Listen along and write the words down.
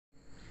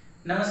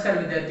नमस्कार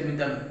विद्यार्थी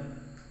मित्रांनो,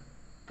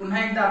 पुन्हा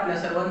एकदा आपल्या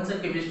सर्वांचं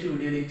केमिस्ट्री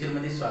व्हिडिओ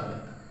लेक्चरमध्ये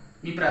स्वागत.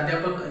 मी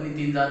प्राध्यापक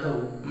नितीन जाधव.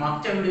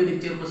 मागच्या व्हिडिओ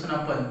लेक्चरपासून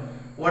आपण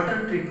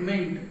वॉटर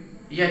ट्रीटमेंट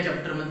या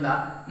चॅप्टरमधला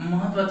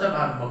महत्त्वाचा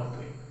भाग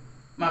बघतोय.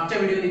 मागच्या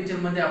व्हिडिओ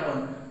लेक्चरमध्ये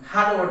आपण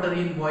hard water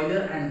in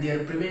boiler and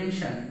there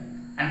prevention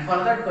and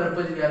for that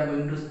purpose we R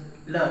going to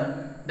learn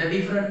the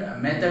different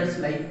methods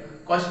like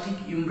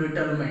caustic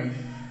embrittlement,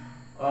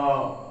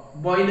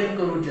 boiler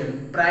corrosion,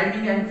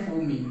 priming and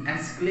foaming,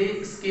 and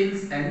scales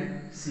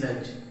and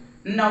sludge.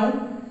 Now,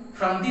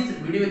 from this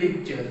video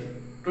lecture,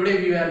 today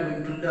we are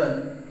going to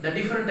learn the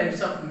different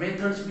types of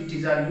methods which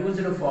are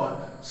used for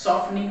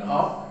softening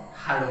of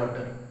hard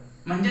water.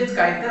 म्हणजेच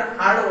काय तर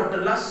hard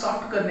वॉटरला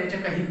soft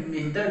करण्याच्या काही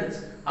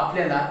methods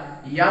आपल्याला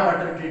या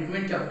water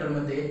treatment chapter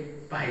मध्ये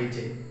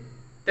पाहिजे.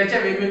 त्याच्या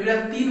वेगवेगळ्या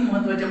 3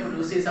 महत्त्वाच्या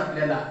प्रोसेस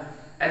आपल्याला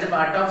as a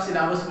part of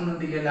syllabus म्हणून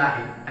दिलेला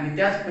आहे आणि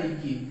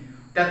त्याचपैकी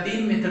त्या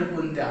 3 मेथड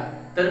कोणत्या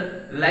तर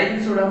लाईम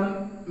सोडा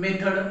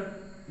मेथड,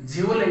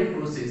 झिओलाइट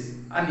प्रोसेस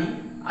आणि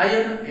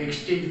आयन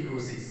एक्सचेंज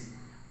प्रोसेस.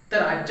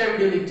 तर आजच्या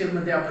व्हिडिओ लेक्चर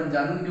मध्ये आपण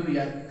जाणून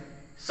घेऊया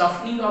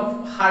सॉफ्टनिंग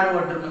ऑफ हार्ड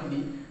वॉटर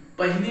मधली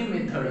पहिली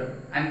मेथड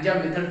आणि ज्या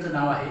मेथडचं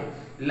नाव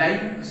आहे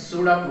लाईम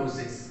सोडा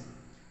प्रोसेस.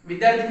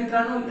 विद्यार्थी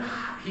मित्रांनो,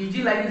 ही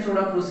जी लाईम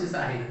सोडा प्रोसेस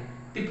आहे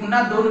ती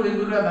पुन्हा 2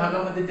 वेगवेगळ्या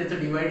भागामध्ये त्याचं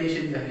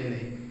डिवायडेशन झालेलं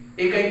आहे.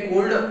 एक आहे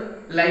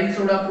कोल्ड लाईम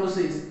सोडा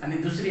प्रोसेस आणि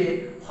दुसरी आहे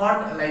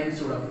हॉट लाईम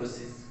सोडा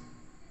प्रोसेस.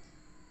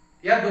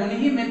 या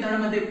दोन्ही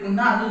मेथडमध्ये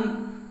पुन्हा अजून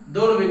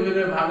 2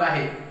 वेगवेगळे भाग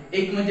आहेत.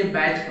 एक म्हणजे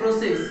बॅच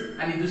प्रोसेस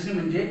आणि दुसरी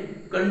म्हणजे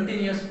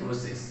कंटिन्युअस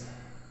प्रोसेस.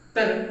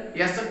 तर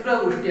या सगळ्या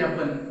गोष्टी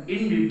आपण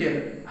इन डिटेल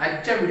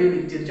आजच्या व्हिडिओ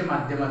लेक्चरच्या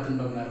माध्यमातून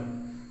बघणार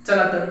आहोत.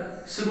 चला तर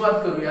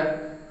सुरुवात करूया.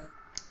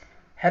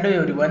 Hello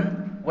everyone,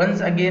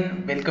 once again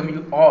welcome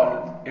you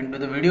all into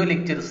the video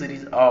lecture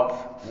series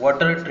of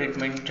water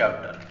treatment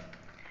chapter.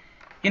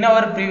 In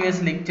our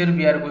previous lecture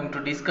we are going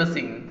to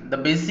discussing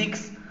the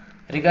basics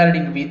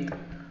regarding with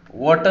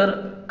water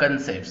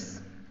concepts.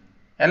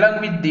 Along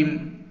with them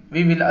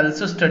we will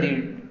also study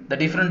the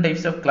different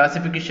types of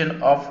classification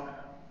of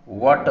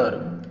water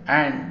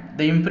and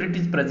the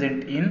impurities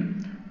present in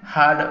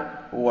hard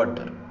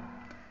water.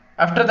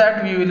 After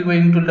that we will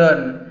going to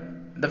learn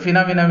the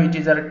phenomena which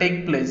is are take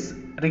place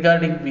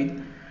regarding with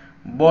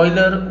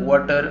boiler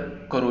water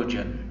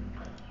corrosion.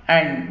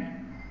 And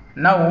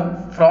now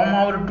from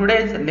our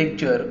today's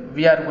lecture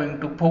we are going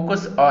to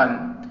focus on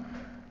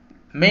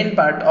main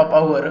part of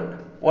our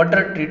water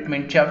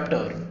treatment chapter,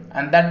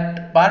 and that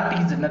part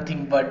is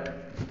nothing but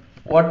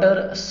water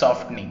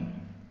softening.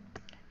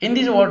 In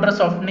this water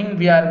softening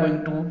we are going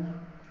to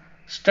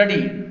study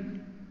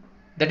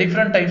the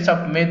different types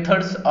of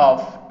methods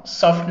of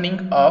softening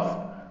of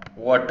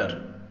water.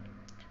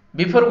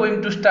 Before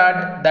going to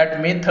start that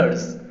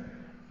methods,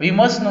 we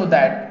must know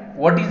that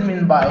what is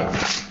meant by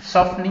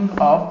softening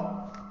of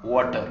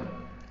water.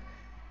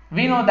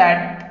 We know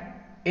that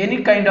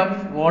any kind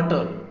of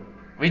water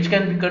which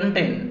can be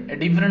contain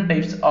different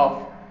types of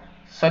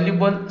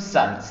soluble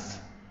salts,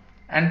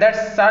 and that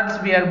salts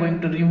we are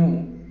going to remove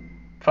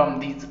from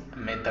these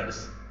methods.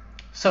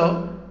 So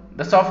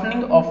the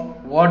softening of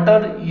water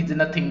is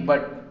nothing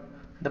but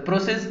the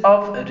process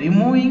of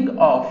removing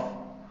of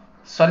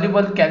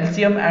soluble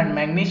calcium and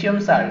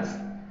magnesium salts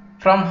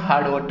from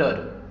hard water.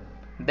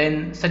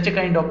 Then such a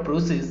kind of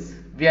process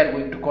we are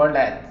going to call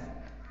as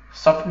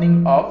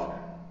softening of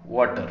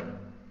water.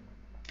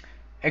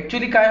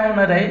 Actually काय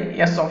होणार आहे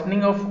या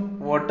softening of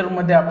water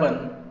मध्ये आपण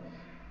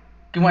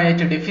किंवा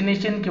याचे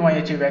definition किंवा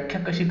याची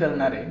व्याख्या कशी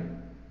करणार आहे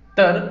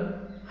तर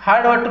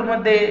हार्ड वॉटर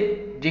मध्ये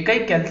जे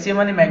काही कॅल्शियम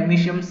आणि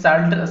मॅग्नेशियम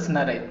साल्ट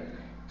असणार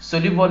आहेत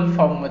सोल्युबल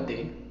फॉर्म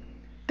मध्ये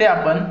ते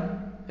आपण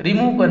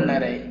रिमूव्ह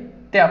करणार आहे,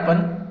 ते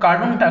आपण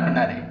काढून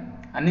टाकणार आहे.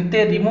 आणि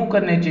ते रिमूव्ह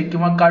करण्याचे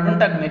किंवा काढून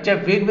टाकण्याच्या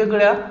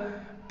वेगवेगळ्या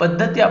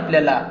पद्धती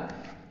आपल्याला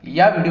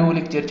या व्हिडिओ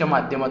लेक्चरच्या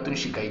माध्यमातून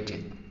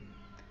शिकायचे.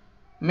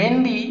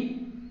 Mainly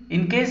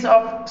in case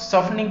of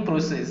softening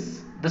process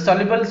the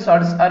soluble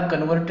salts are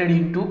converted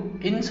into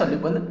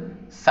insoluble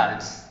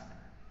salts.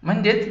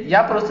 म्हणजेच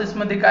या प्रोसेस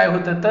मध्ये काय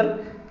होतं तर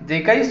जे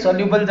काही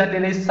सॉल्युबल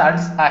झालेले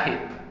साल्ट्स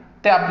आहेत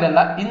ते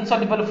आपल्याला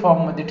इनसॉल्युबल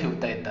फॉर्म मध्ये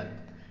ठेवता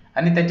येतात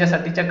आणि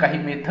त्याच्यासाठीच्या काही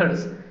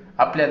मेथड्स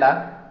आपल्याला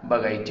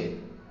बघायचे.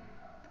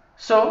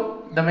 So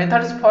the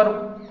methods for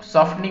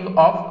softening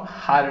of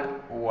hard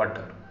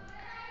water.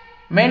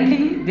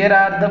 Mainly there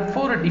are the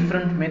 4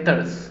 different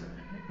methods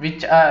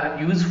which are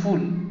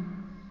useful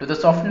to the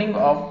softening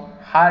of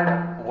hard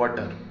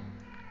water.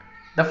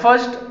 The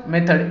first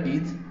method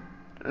is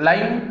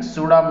lime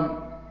soda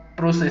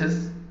process,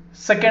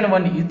 second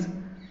one is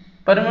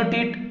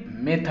permutate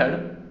method,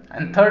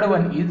 and third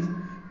one is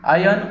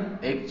ion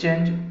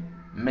exchange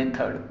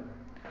method.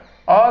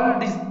 All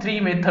these 3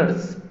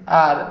 methods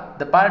are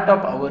the part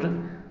of our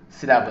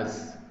syllabus.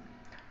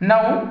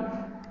 Now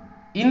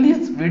in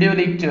this video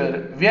lecture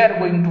we are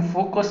going to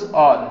focus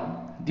on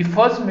the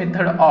first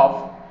method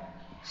of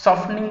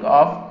softening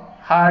of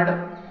hard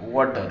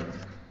water.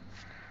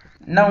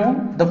 Now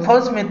the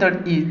first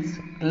method is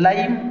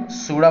lime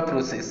soda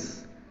process.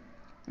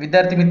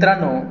 विद्यार्थी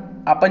मित्रांनो,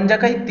 आपण ज्या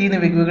काही 3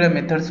 वेगवेगळ्या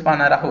methods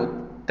पाहणार आहोत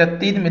त्या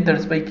 3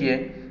 मेथड्सपैकी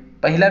आहे.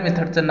 पहिल्या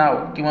मेथडचं नाव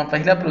किंवा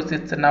पहिल्या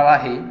प्रोसेसचं नाव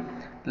आहे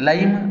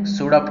लाईम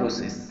सोडा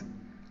प्रोसेस.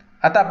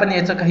 आता आपण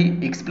याचं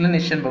काही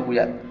एक्सप्लेनेशन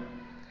बघूयात.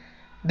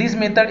 दिस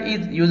method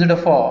is used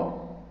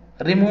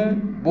for remove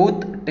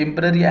both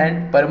temporary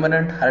and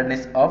permanent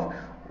hardness of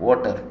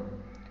water.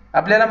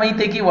 आपल्याला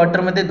माहिती आहे की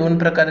वॉटरमध्ये 2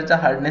 प्रकारचा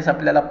हार्डनेस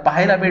आपल्याला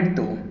पाहायला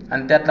भेटतो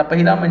आणि त्यातला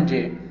पहिला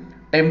म्हणजे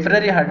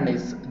टेम्पररी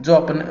हार्डनेस जो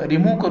आपण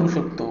रिमूव्ह करू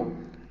शकतो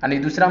आणि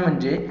दुसरा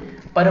म्हणजे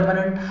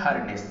परमनंट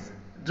हार्डनेस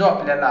जो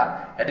आपल्याला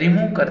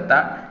रिमूव्ह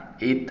करता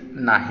येत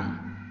नाही.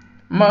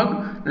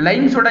 मग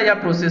लाईम सोडा या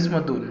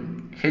प्रोसेसमधून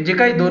हे जे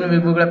काही 2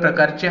 वेगवेगळ्या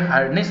प्रकारचे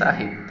हार्डनेस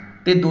आहेत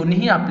ते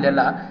दोन्ही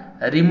आपल्याला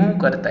रिमूव्ह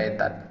करता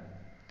येतात.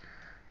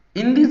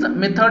 In this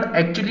method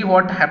actually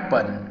what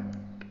happen,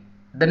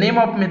 the name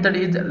of method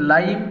is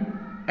lime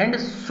and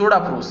soda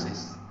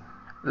process.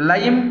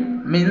 Lime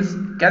means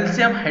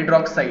calcium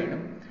hydroxide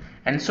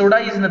and soda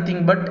is nothing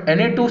but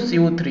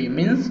Na2CO3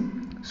 means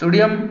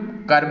sodium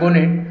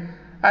carbonate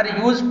are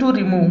used to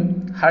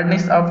remove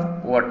hardness of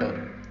water.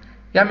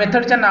 या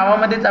मेथडच्या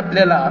नावामध्येच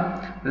आपल्याला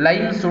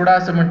lime सोडा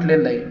असं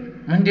म्हटलेलं आहे.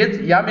 म्हणजेच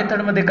या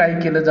मेथडमध्ये काय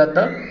केलं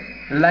जातं,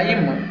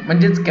 लाईम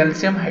म्हणजेच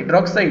कॅल्शियम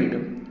हायड्रॉक्साईड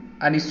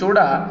आणि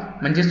सोडा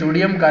म्हणजे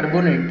सोडियम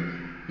कार्बोनेट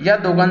या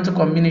दोघांचं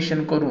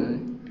कॉम्बिनेशन करून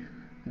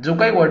जो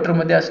काही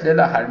वॉटरमध्ये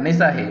असलेला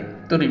हार्डनेस आहे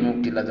तो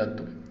रिमूव्ह केला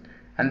जातो.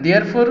 And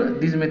therefore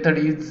this method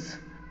is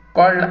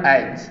called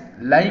as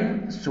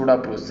lime soda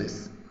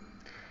process.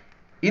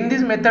 In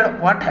this method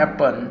what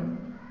happen,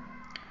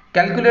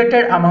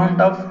 calculated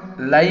amount of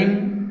lime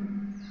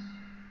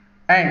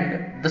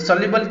and the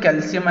soluble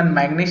calcium and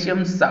magnesium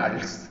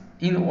salts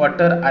in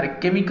water are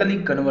chemically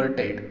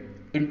converted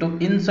into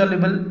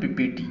insoluble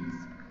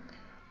PPTs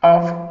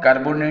of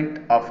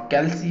carbonate of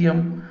calcium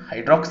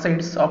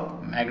hydroxides of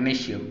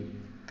magnesium.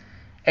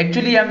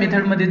 Actually या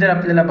मेथडमध्ये जर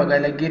आपल्याला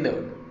बघायला गेलं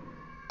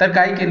तर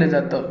काय केलं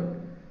जातं,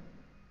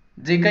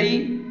 जे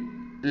काही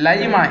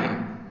लाईम आहे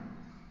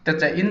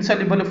त्याचा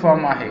इनसॉल्युबल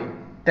फॉर्म आहे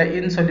त्या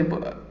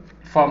इनसॉल्युबल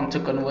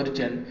फॉर्मचं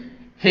कन्व्हर्जन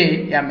हे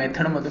या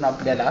मेथडमधून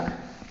आपल्याला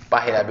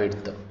पाहायला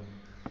भेटतं.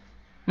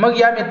 मग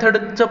या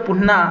मेथडचं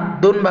पुन्हा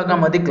 2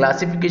 भागामध्ये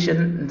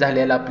क्लासिफिकेशन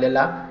झालेलं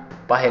आपल्याला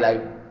पाहायला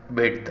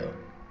भेटतं.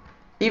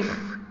 If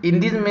in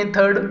this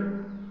method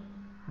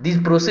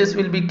this process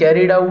will be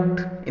carried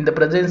out in the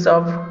presence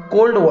of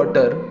cold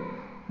water,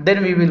 then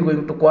we will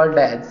going to called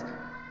as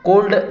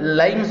cold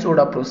lime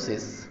soda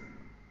process.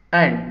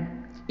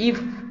 And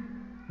if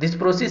this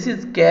process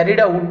is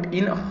carried out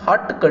in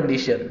hot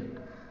condition,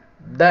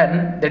 then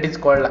that is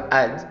called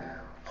as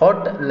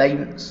hot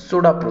lime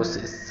soda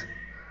process.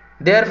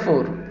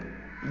 Therefore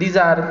these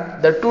are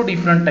the 2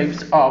 different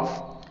types of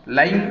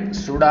lime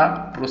soda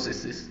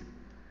processes.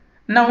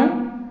 Now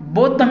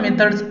both the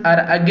methods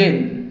are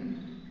again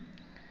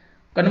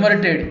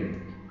converted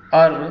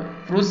or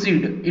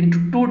proceed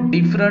into 2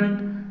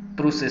 different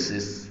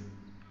processes.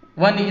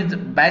 One is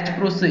batch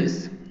process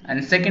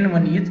and second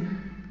one is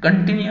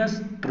continuous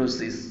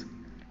process.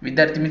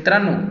 विद्यार्थी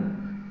मित्रांनो,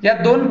 या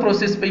 2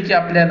 प्रोसेसपैकी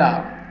आपल्याला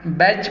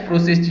batch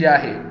process जी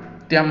आहे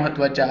त्या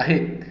महत्त्वाच्या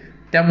आहेत.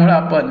 त्यामुळे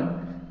आपण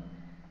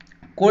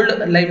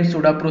कोल्ड लाईम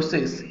सोडा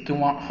प्रोसेस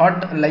किंवा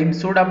हॉट लाईम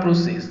सोडा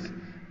प्रोसेस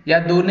या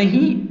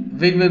दोनही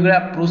वेगवेगळ्या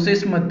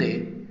प्रोसेसमध्ये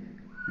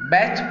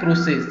बॅच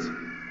प्रोसेस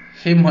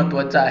हे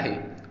महत्त्वाचं आहे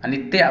आणि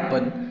ते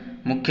आपण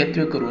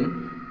मुख्यत्वे करून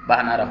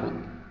पाहणार आहोत.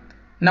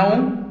 Now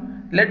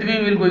late we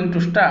will going to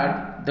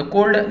start the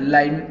cold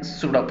lime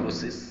soda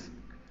process.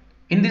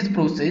 In this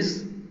process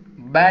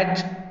batch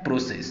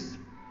process.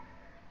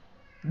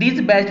 This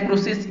batch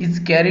process is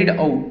carried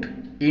out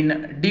in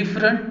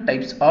different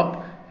types of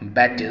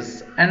batches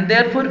and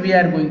therefore we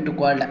are going to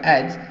call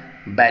as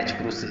batch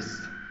process.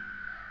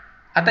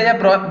 आता या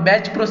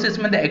batch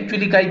प्रोसेसमध्ये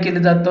actually काय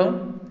केलं जातं,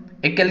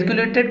 ए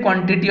calculated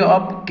quantity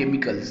of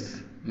chemicals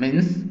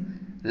means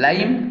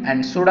lime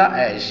and soda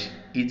ash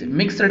is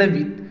mixed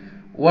with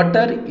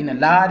water in a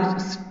large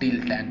steel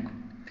tank.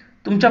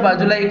 तुमच्या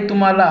बाजूला एक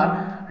तुम्हाला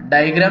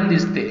डायग्राम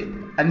दिसते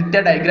आणि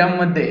त्या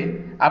डायग्राममध्ये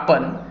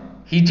आपण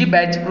ही जी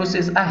बॅच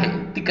प्रोसेस आहे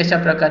ती कशा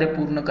प्रकारे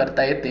पूर्ण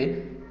करता येते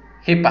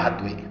हे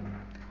पाहतोय.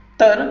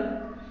 तर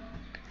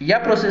या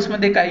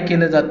प्रोसेसमध्ये काय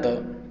केलं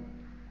जातं,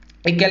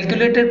 ए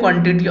कॅल्क्युलेटेड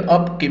क्वांटिटी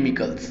ऑफ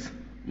केमिकल्स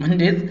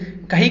म्हणजेच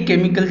काही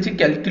केमिकलची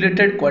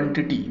कॅल्क्युलेटेड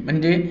क्वांटिटी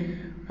म्हणजे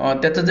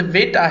त्याचं जे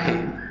वेट आहे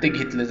ते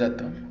घेतलं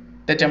जातं.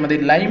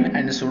 त्याच्यामध्ये lime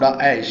and soda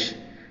ash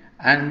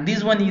and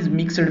this one is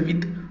mixed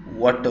with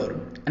water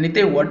आणि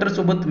ते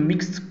वॉटरसोबत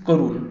मिक्स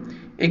करून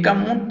एका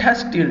मोठ्या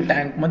स्टील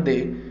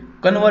टँकमध्ये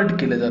कन्वर्ट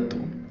केलं जातो.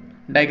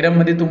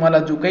 डायग्राममध्ये तुम्हाला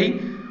जो काही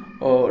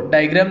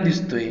डायग्राम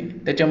दिसतोय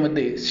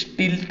त्याच्यामध्ये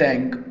स्टील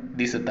टँक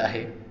दिसत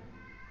आहे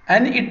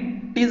and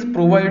it is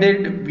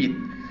provided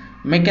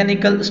with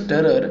mechanical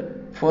stirrer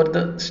for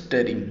the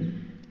stirring.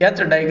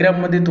 याच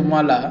डायग्राममध्ये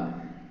तुम्हाला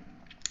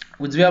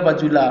उजव्या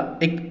बाजूला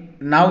एक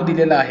नाव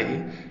दिलेलं आहे,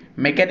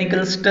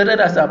 मेकॅनिकल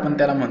स्टरर असं आपण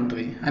त्याला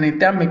म्हणतोय आणि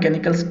त्या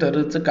मेकॅनिकल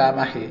स्टररचं काम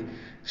आहे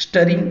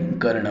स्टरिंग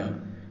करणं.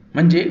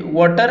 म्हणजे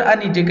वॉटर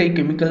आणि जे काही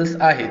केमिकल्स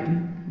आहेत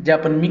जे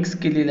आपण मिक्स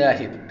केलेले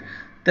आहेत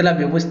त्याला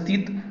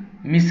व्यवस्थित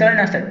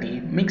मिसळण्यासाठी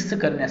मिक्स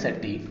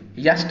करण्यासाठी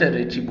या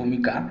स्टरेजची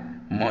भूमिका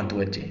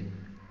महत्त्वाची आहे.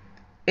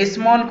 A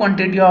small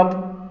quantity of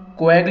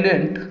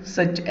coagulant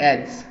such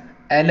as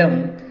alum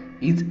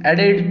is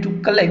added to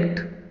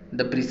collect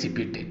the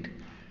precipitate.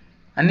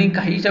 आणि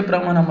काहीच्या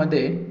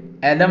प्रमाणामध्ये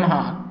ॲलम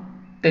हा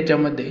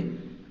त्याच्यामध्ये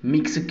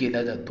मिक्स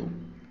केला जातो,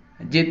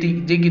 जे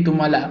की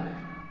तुम्हाला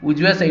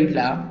उजव्या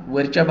साईडला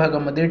वरच्या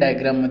भागामध्ये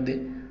डायग्राममध्ये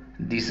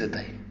दिसत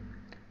आहे.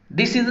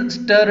 दिस is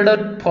stirred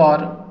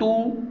for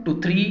 2 to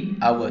 3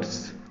 hours.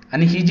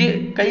 आणि ही जे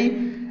काही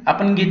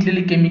आपण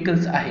घेतलेले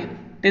केमिकल्स आहेत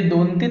ते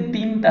 2 ते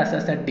 3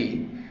 तासासाठी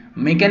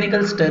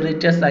मेकॅनिकल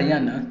स्टरेजच्या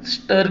साह्यानं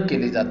स्टर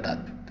केले जातात.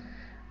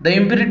 The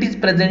impurities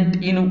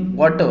present in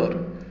water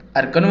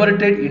R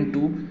converted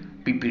into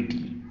PPT.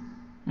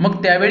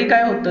 मग त्यावेळी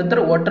काय होतं तर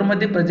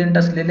वॉटरमध्ये प्रेझेंट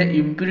असलेल्या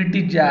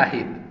इम्प्युरिटीज ज्या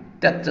आहेत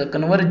त्याचं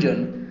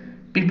कन्व्हर्जन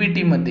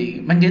PPT मध्ये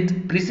म्हणजेच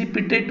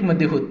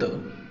प्रिसिपिटेटमध्ये होतं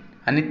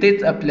आणि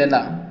तेच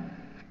आपल्याला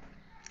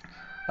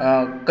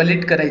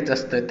कलेक्ट करायचं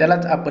असतं.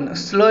 त्यालाच आपण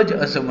स्लज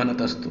असं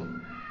म्हणत असतो.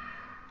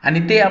 आणि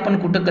ते आपण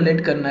कुठं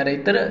कलेक्ट करणार आहे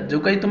तर जो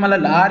काही तुम्हाला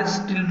लार्ज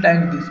स्टील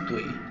टँक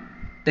दिसतोय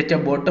त्याच्या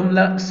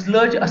बॉटमला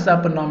स्लज असं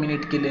आपण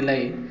नॉमिनेट केलेलं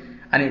आहे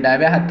आणि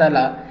डाव्या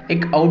हाताला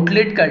एक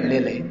आउटलेट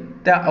काढलेलं आहे.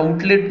 त्या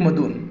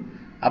आउटलेटमधून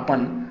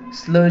आपण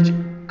स्लज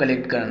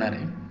कलेक्ट करणार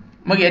आहे.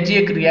 मग याची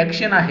एक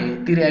रिॲक्शन आहे,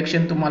 ती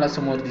रिॲक्शन तुम्हाला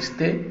समोर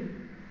दिसते.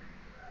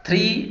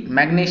 3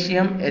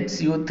 magnesium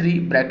HCO3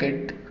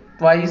 bracket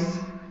twice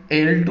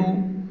Al2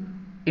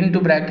 into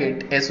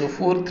bracket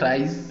SO4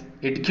 thrice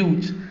it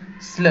gives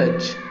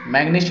sludge,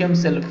 magnesium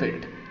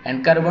sulfate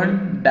and carbon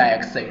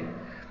dioxide.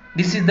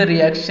 This is the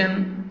reaction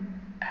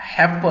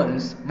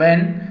happens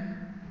when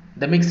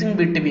the mixing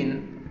between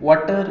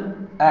water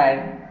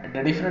and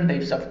the different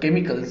types of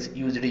chemicals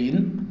used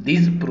in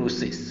this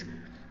process.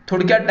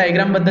 थोडक्यात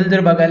diagram बद्दल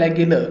जर बघायला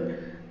गेलं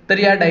तर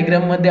या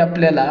diagram मध्ये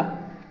आपल्याला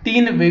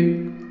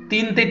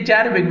 3 ते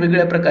 4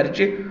 वेगवेगळ्या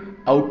प्रकारचे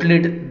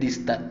आउटलेट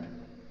दिसतात.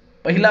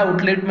 पहिला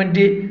आउटलेट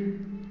म्हणजे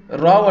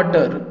रॉ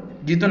वॉटर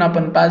जिथून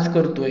आपण पास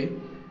करतोय,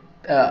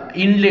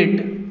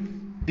 इनलेट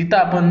तिथं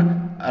आपण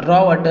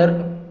रॉ वॉटर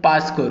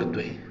पास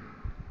करतोय.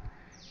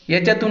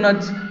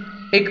 याच्यातूनच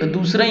एक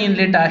दुसरं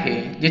इनलेट आहे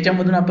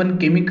ज्याच्यामधून आपण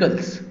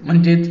केमिकल्स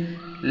म्हणजेच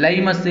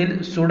लाईम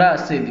असेल, सोडा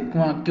असेल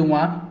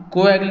किंवा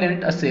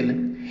कोॲग्युलंट असेल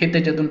हे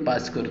त्याच्यातून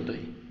पास करतोय.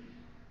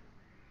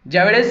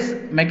 ज्यावेळेस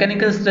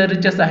मेकॅनिकल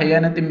स्टरच्या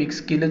सहाय्याने ते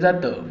मिक्स केलं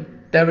जातं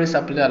त्यावेळेस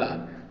आपल्याला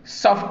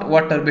सॉफ्ट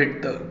वॉटर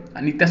भेटतं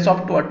आणि त्या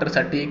सॉफ्ट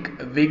वॉटरसाठी एक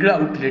वेगळं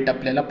आउटलेट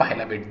आपल्याला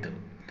पाहायला भेटतं.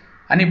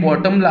 आणि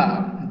बॉटमला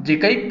जे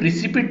काही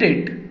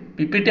प्रिसिपिटेट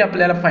PPT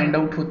आपल्याला फाइंड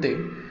आउट होते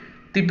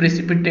ती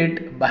प्रिसिपिटेट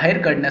बाहेर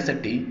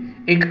काढण्यासाठी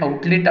एक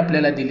आउटलेट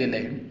आपल्याला दिलेलं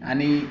आहे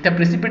आणि त्या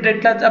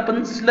प्रिसिपिटेटलाच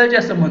आपण स्लज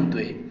असं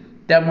म्हणतोय,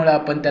 त्यामुळे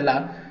आपण त्याला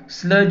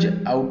स्लज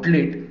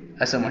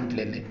आउटलेट असं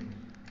म्हटलेलं आहे.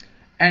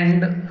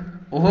 And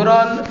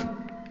overall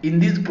in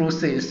this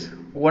process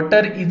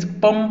water is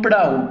pumped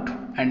out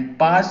and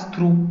passed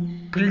through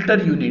filter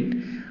unit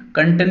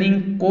containing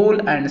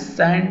coal and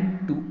sand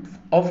to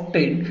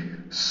obtain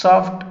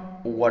soft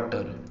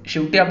water.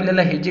 शेवटी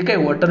आपल्याला हे जे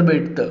काही वॉटर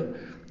भेटतं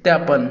ते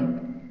आपण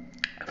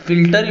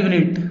फिल्टर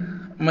युनिट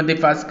मध्ये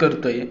पास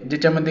करतोय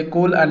ज्याच्यामध्ये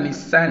कोल आणि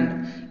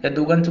सँड या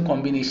दोघांचं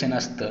कॉम्बिनेशन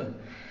असतं.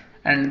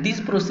 And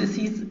this process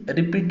is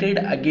repeated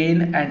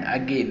again and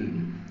again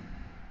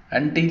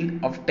until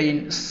obtain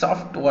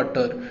soft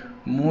water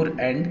more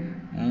and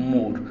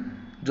more.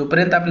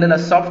 जोपर्यंत आपल्याला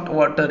सॉफ्ट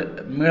वॉटर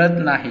मिळत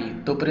नाही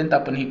तोपर्यंत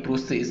आपण ही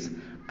प्रोसेस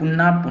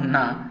पुन्हा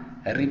पुन्हा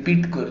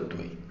रिपीट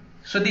करतोय.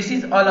 So this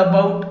is all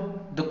about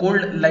the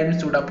cold lime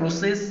soda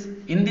process.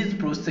 In this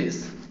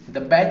process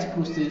the batch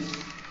process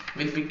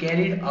will be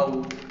carried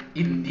out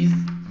in this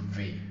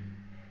way.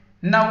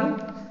 Now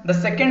the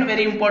second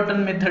very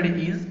important method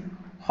is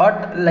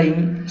hot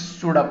lime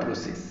soda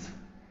process.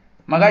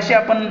 मगाशी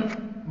आपण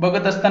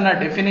बघत असताना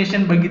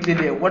definition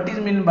बघितलेली आहे. What is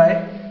mean by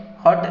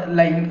hot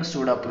lime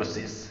soda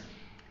process?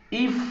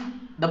 If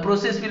the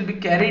process will be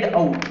carried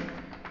out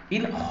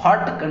in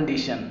hot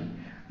condition,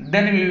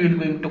 then we will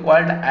going to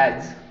call it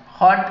as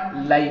hot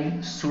lime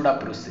soda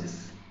process.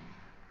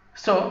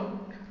 So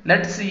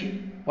let's see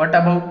what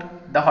about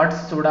the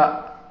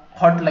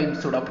hot lime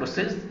soda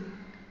process.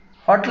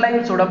 Hot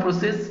lime soda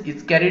process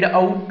is carried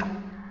out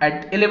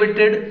at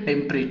elevated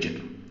temperature.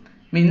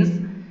 Means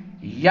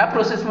या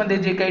process मध्ये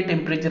जे काही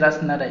temperature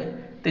असणार आहे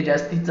ते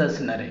जास्तीचं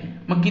असणार आहे.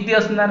 मग किती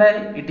असणार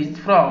आहे? It is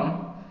from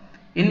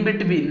in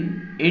between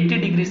 80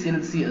 degrees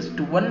Celsius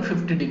to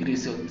 150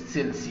 degrees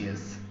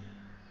Celsius.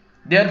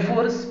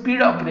 Therefore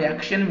speed of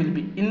reaction will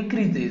be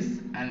increases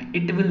and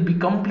it will be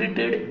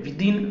completed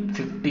within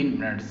 15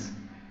 minutes.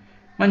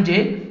 म्हणजे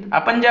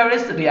आपण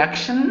ज्यावेळेस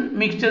रिॲक्शन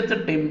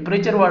मिक्सचरचं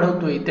टेम्परेचर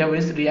वाढवतोय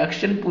त्यावेळेस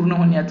रिॲक्शन पूर्ण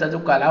होण्याचा जो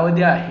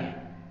कालावधी आहे,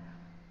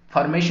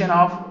 फॉर्मेशन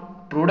ऑफ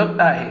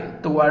प्रोडक्ट आहे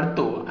तो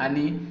वाढतो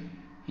आणि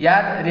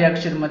या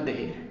रिॲक्शन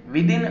मध्ये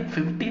विदिन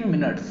 15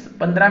 मिनिट्स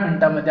 15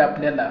 मिनिटांमध्ये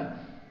आपल्याला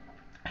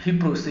ही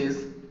प्रोसेस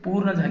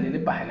पूर्ण झालेले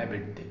पाहायला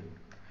भेटते.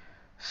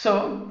 So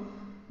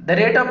the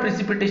rate of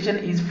precipitation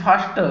is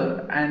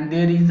faster and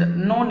there is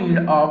no need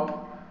of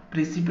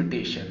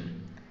precipitation.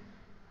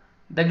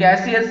 The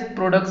gaseous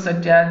products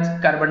such as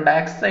carbon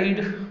dioxide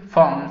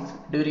forms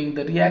during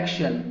the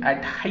reaction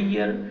at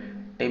higher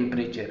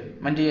temperature.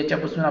 म्हणजे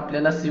याच्यापासून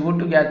आपल्याला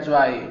CO2 gas जो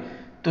आहे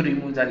तो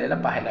रिमूव्ह झालेला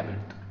पाहायला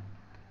मिळतो.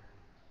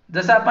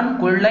 जसं आपण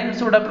कोल्ड लाईम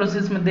सोडा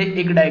प्रोसेसमध्ये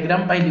एक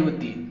डायग्राम पाहिली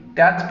होती,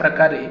 त्याच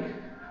प्रकारे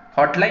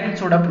हॉट लाईम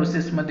सोडा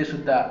प्रोसेसमध्ये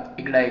सुद्धा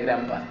एक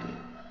डायग्राम पाहतो.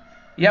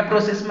 या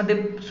प्रोसेसमध्ये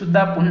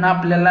सुद्धा पुन्हा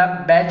आपल्याला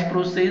बॅच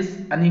प्रोसेस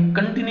आणि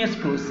कंटिन्युअस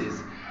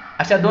प्रोसेस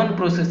अशा दोन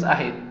प्रोसेस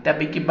आहेत.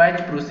 त्यापैकी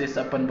बॅच प्रोसेस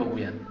आपण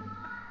बघूयात.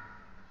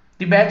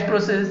 दी batch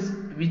process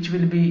which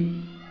will be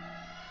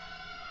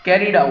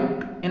carried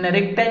out in a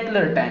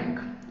rectangular tank,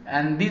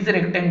 and these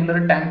rectangular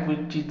tank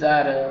which is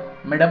are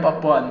made up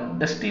upon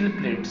the steel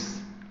plates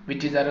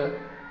which is are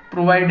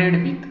provided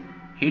with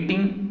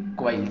heating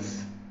coils.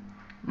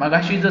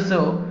 मगाशी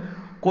जसं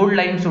cold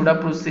lime सोडा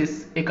process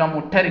एका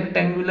मोठ्या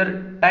rectangular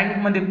tank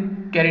मध्ये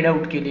carried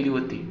out केलेली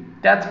होती,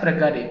 त्याच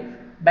प्रकारे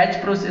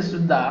batch process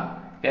सुद्धा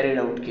कॅरीड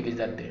आउट केली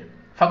जाते.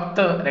 फक्त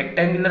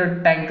रेक्टँग्युलर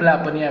टँकला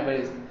आपण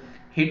यावेळेस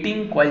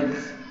हिटिंग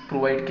कॉइल्स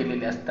प्रोव्हाइड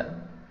केलेले असतात.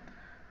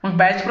 मग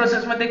बॅच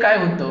प्रोसेसमध्ये काय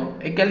होतं,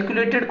 ए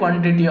calculated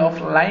quantity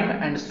of lime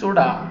and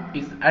soda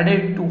is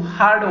added to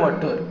hard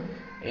water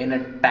in a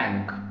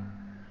tank.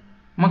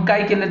 मग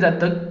काय केलं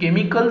जातं,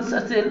 केमिकल्स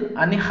असेल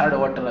आणि हार्ड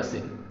वॉटर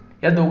असेल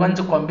या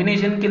दोघांचं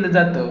कॉम्बिनेशन केलं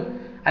जातं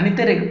आणि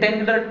ते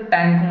रेक्टँग्युलर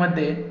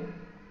टँकमध्ये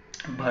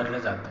भरलं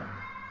जातं.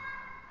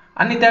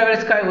 आणि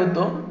त्यावेळेस काय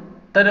होतं,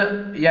 तर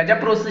या ज्या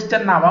प्रोसेसच्या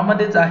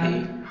नावामध्येच आहे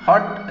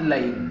हॉट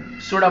लाईम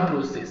सोडा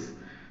प्रोसेस.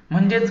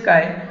 म्हणजेच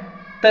काय,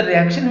 तर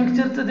रिॲक्शन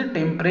मिक्सचरचं जे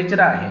टेम्परेचर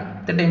आहे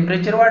ते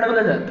टेम्परेचर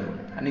वाढवलं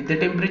जातं आणि ते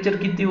टेम्परेचर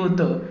किती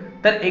होतं,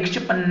 तर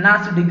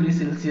 150 डिग्री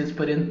सेल्सिअस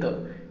पर्यंत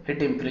हे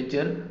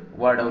टेम्परेचर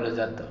वाढवलं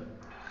जातं.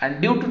 And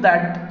due to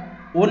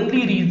that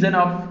only reason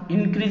of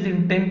increase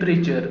in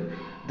temperature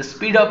the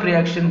speed of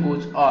reaction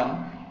goes on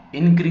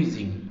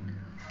increasing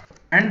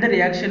and the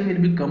reaction will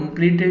be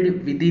completed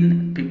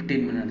within 15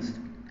 minutes.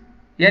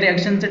 या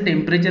रिॲक्शनचं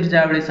टेम्परेचर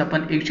ज्यावेळेस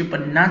आपण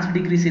 150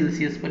 डिग्री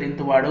सेल्सिअस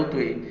पर्यंत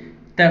वाढवतोय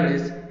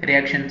त्यावेळेस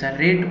रिॲक्शनचा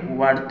rate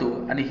वाढतो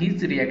आणि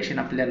हीच रिॲक्शन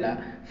आपल्याला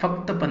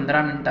फक्त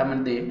 15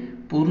 मिनिटांमध्ये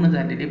पूर्ण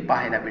झालेली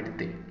पाहायला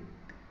भेटते.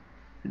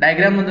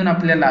 डायग्राममधून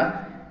आपल्याला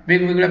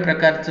वेगवेगळ्या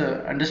प्रकारचं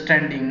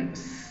अंडरस्टँडिंग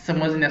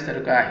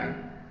समजण्यासारखं आहे.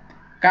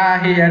 का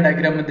आहे या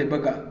डायग्राममध्ये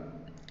बघा,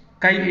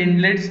 काही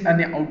इनलेट्स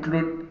आणि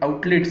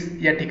आउटलेट्स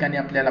या ठिकाणी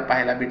आपल्याला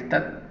पाहायला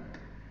भेटतात.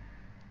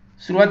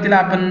 सुरुवातीला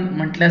आपण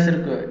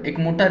म्हटल्यासारखं एक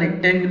मोठा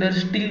रेक्टँग्युलर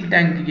स्टील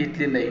टँक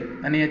घेतलेला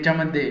आहे आणि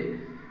याच्यामध्ये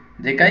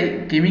जे काही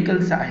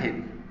केमिकल्स आहेत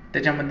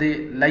त्याच्यामध्ये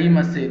लाईम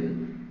असेल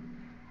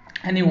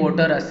आणि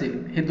वॉटर असेल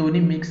हे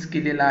दोन्ही मिक्स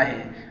केलेलं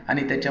आहे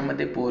आणि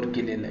त्याच्यामध्ये पोर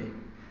केलेलं आहे.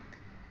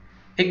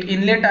 एक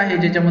इनलेट आहे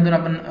ज्याच्यामधून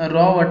आपण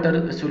रॉ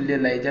वॉटर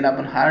सोडलेलं आहे, ज्याला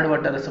आपण हार्ड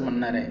वॉटर असं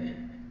म्हणणार आहे.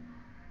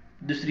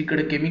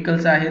 दुसरीकडे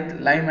केमिकल्स आहेत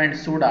लाईम अँड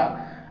सोडा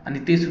आणि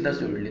ते सुद्धा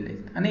सोडलेले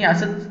आहेत आणि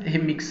असंच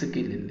हे मिक्स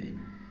केलेलं आहे.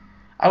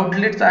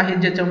 आउटलेट्स आहेत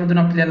ज्याच्यामधून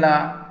आपल्याला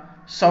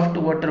सॉफ्ट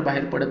वॉटर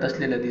बाहेर पडत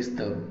असलेलं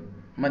दिसतं.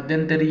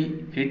 मध्यंतरी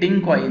हिटिंग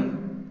कॉईल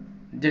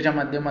ज्याच्या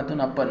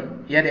माध्यमातून आपण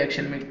या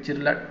रिॲक्शन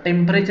मिक्सचरला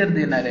टेम्परेचर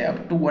देणार आहे अप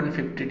टू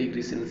 150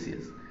 डिग्री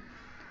सेल्सिअस.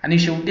 आणि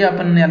शेवटी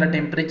आपण याला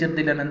टेम्परेचर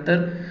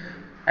दिल्यानंतर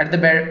at the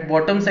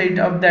bottom side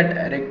of that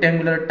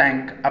rectangular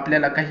tank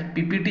आपल्याला काही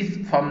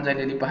पीपीटीज फॉर्म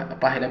झालेली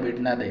पाहायला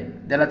भेटणार आहे,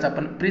 ज्यालाच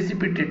आपण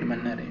प्रेसिपिटेट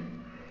म्हणणार आहे.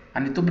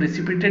 आणि तो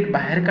प्रेसिपिटेट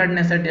बाहेर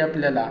काढण्यासाठी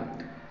आपल्याला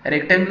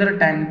रेक्टँग्युलर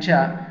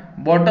टँकच्या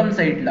बॉटम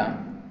साईडला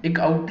एक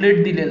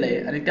आउटलेट दिलेलं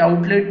आहे आणि त्या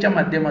आउटलेटच्या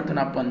माध्यमातून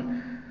आपण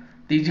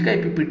ती जी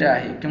काही पीपीटी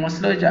आहे किंवा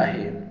स्लज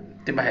आहे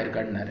ते बाहेर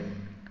काढणार आहे.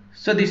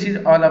 So this is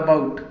all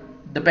about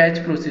the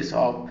batch process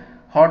of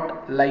hot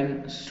lime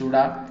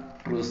soda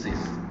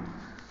process.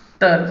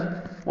 तर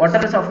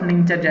वॉटर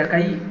सॉफ्टनिंगच्या ज्या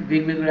काही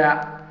वेगवेगळ्या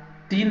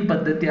 3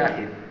 पद्धती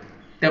आहेत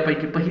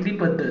त्यापैकी पहिली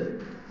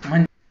पद्धत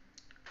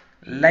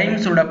म्हणजे लाईम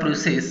सोडा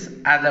प्रोसेस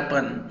आज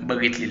आपण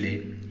बघितलेली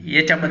आहे.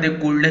 याच्यामध्ये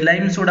कोल्ड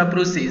लाईम सोडा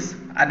प्रोसेस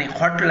आणि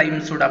हॉट लाईम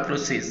सोडा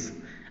प्रोसेस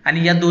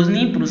आणि या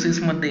दोन्ही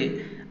प्रोसेसमध्ये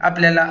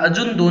आपल्याला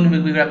अजून 2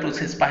 वेगवेगळ्या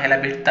प्रोसेस पाहायला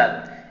भेटतात.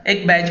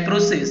 एक बॅच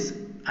प्रोसेस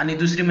आणि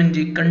दुसरी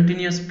म्हणजे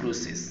कंटिन्युअस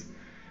प्रोसेस.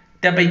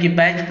 त्यापैकी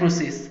बॅच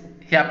प्रोसेस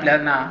हे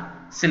आपल्याला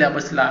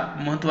सिलेबसला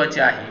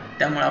महत्त्वाचे आहे,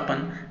 त्यामुळे आपण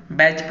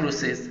बॅच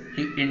प्रोसेस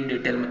ही इन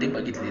डिटेलमध्ये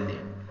बघितलेली आहे.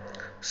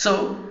 So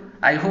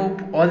I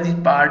hope all the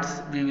parts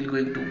we will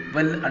going to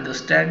well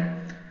understand.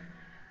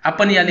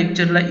 आपण या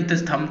लेक्चरला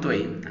इथंच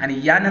थांबतोय आणि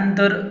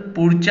यानंतर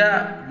पुढच्या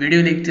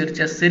व्हिडिओ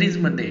लेक्चरच्या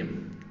सिरीजमध्ये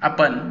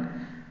आपण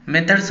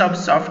methods of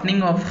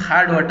softening of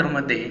hard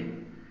वॉटरमध्ये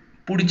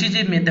पुढची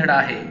जी मेथड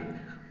आहे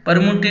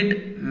परमुटेड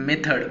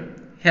मेथड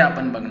हे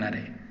आपण बघणार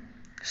आहे.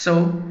 So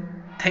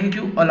thank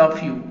you all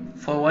of you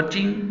for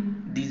watching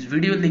this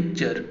video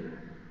lecture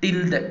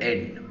till the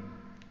end.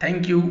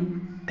 Thank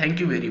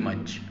you very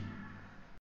much.